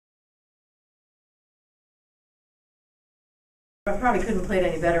I probably couldn't have played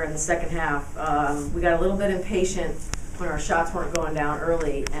any better in the second half. We got a little bit impatient when our shots weren't going down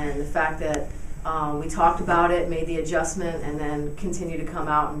early, and the fact that we talked about it, made the adjustment, and then continued to come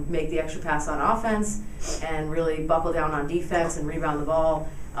out and make the extra pass on offense and really buckle down on defense and rebound the ball.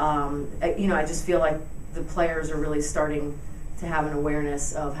 I just feel like the players are really starting to have an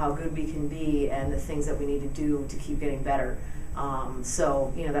awareness of how good we can be and the things that we need to do to keep getting better.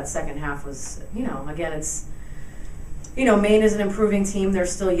 That second half was, again, it's, Maine is an improving team. They're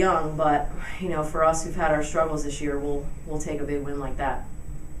still young, but, for us who've had our struggles this year, we'll take a big win like that.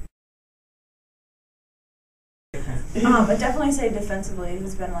 I'd definitely say defensively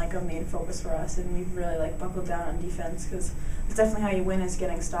has been like a main focus for us, and we've really buckled down on defense, because it's definitely how you win, is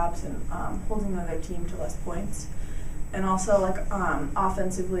getting stops and holding the other team to less points. And also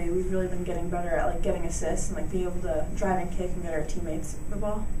offensively, we've really been getting better at getting assists and being able to drive and kick and get our teammates the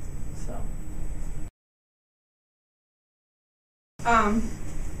ball. So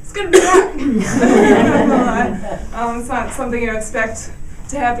it's good to be back. It's not something you expect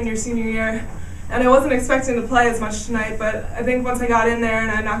to happen your senior year. And I wasn't expecting to play as much tonight, but I think once I got in there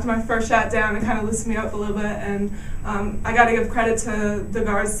and I knocked my first shot down, it kind of loosened me up a little bit. And I got to give credit to the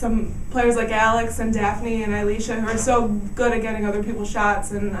guards, some players like Alex and Daphne and Elisha, who are so good at getting other people's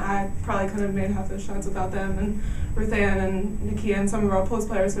shots, and I probably couldn't have made half those shots without them. And Ruth Ann and Nakia and some of our post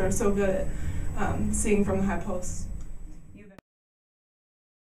players who are so good at seeing from the high posts.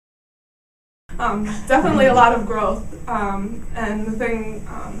 Definitely a lot of growth, and the thing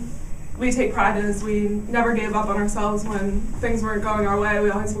we take pride in is we never gave up on ourselves when things weren't going our way. We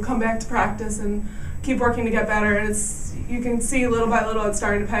always would come back to practice and keep working to get better, and you can see little by little it's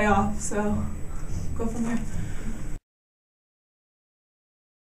starting to pay off, so go from there.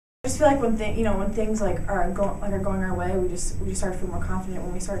 I just feel like when things are going our way, we just start to feel more confident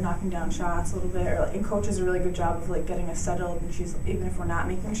when we start knocking down shots a little bit, and coach does a really good job of getting us settled, and even if we're not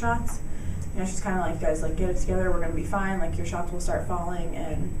making shots, she's kind of guys, get it together, we're going to be fine, your shots will start falling,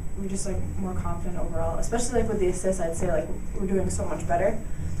 and we just more confident overall, especially with the assists. I'd say we're doing so much better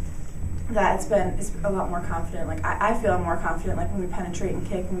that it's a lot more confident. I feel more confident when we penetrate and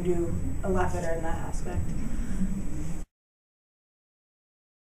kick, and we do a lot better in that aspect.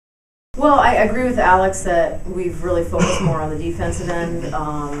 Well, I agree with Alex that we've really focused more on the defensive end,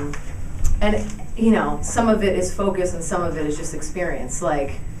 and some of it is focus and some of it is just experience.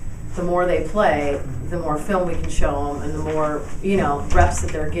 The more they play, the more film we can show them, and the more reps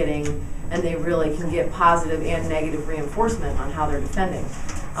that they're getting, and they really can get positive and negative reinforcement on how they're defending.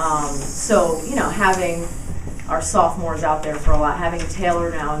 Having our sophomores out there for a lot, having Taylor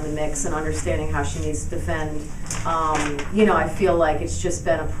now in the mix and understanding how she needs to defend, I feel like it's just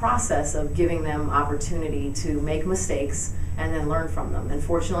been a process of giving them opportunity to make mistakes and then learn from them. And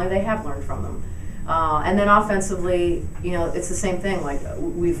fortunately, they have learned from them. And then offensively, it's the same thing.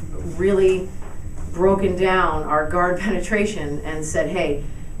 We've really broken down our guard penetration and said, hey,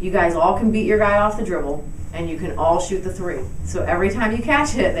 you guys all can beat your guy off the dribble, and you can all shoot the three. So every time you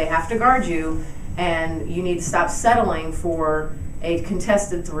catch it, they have to guard you, and you need to stop settling for a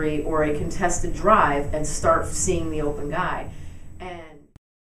contested three or a contested drive and start seeing the open guy.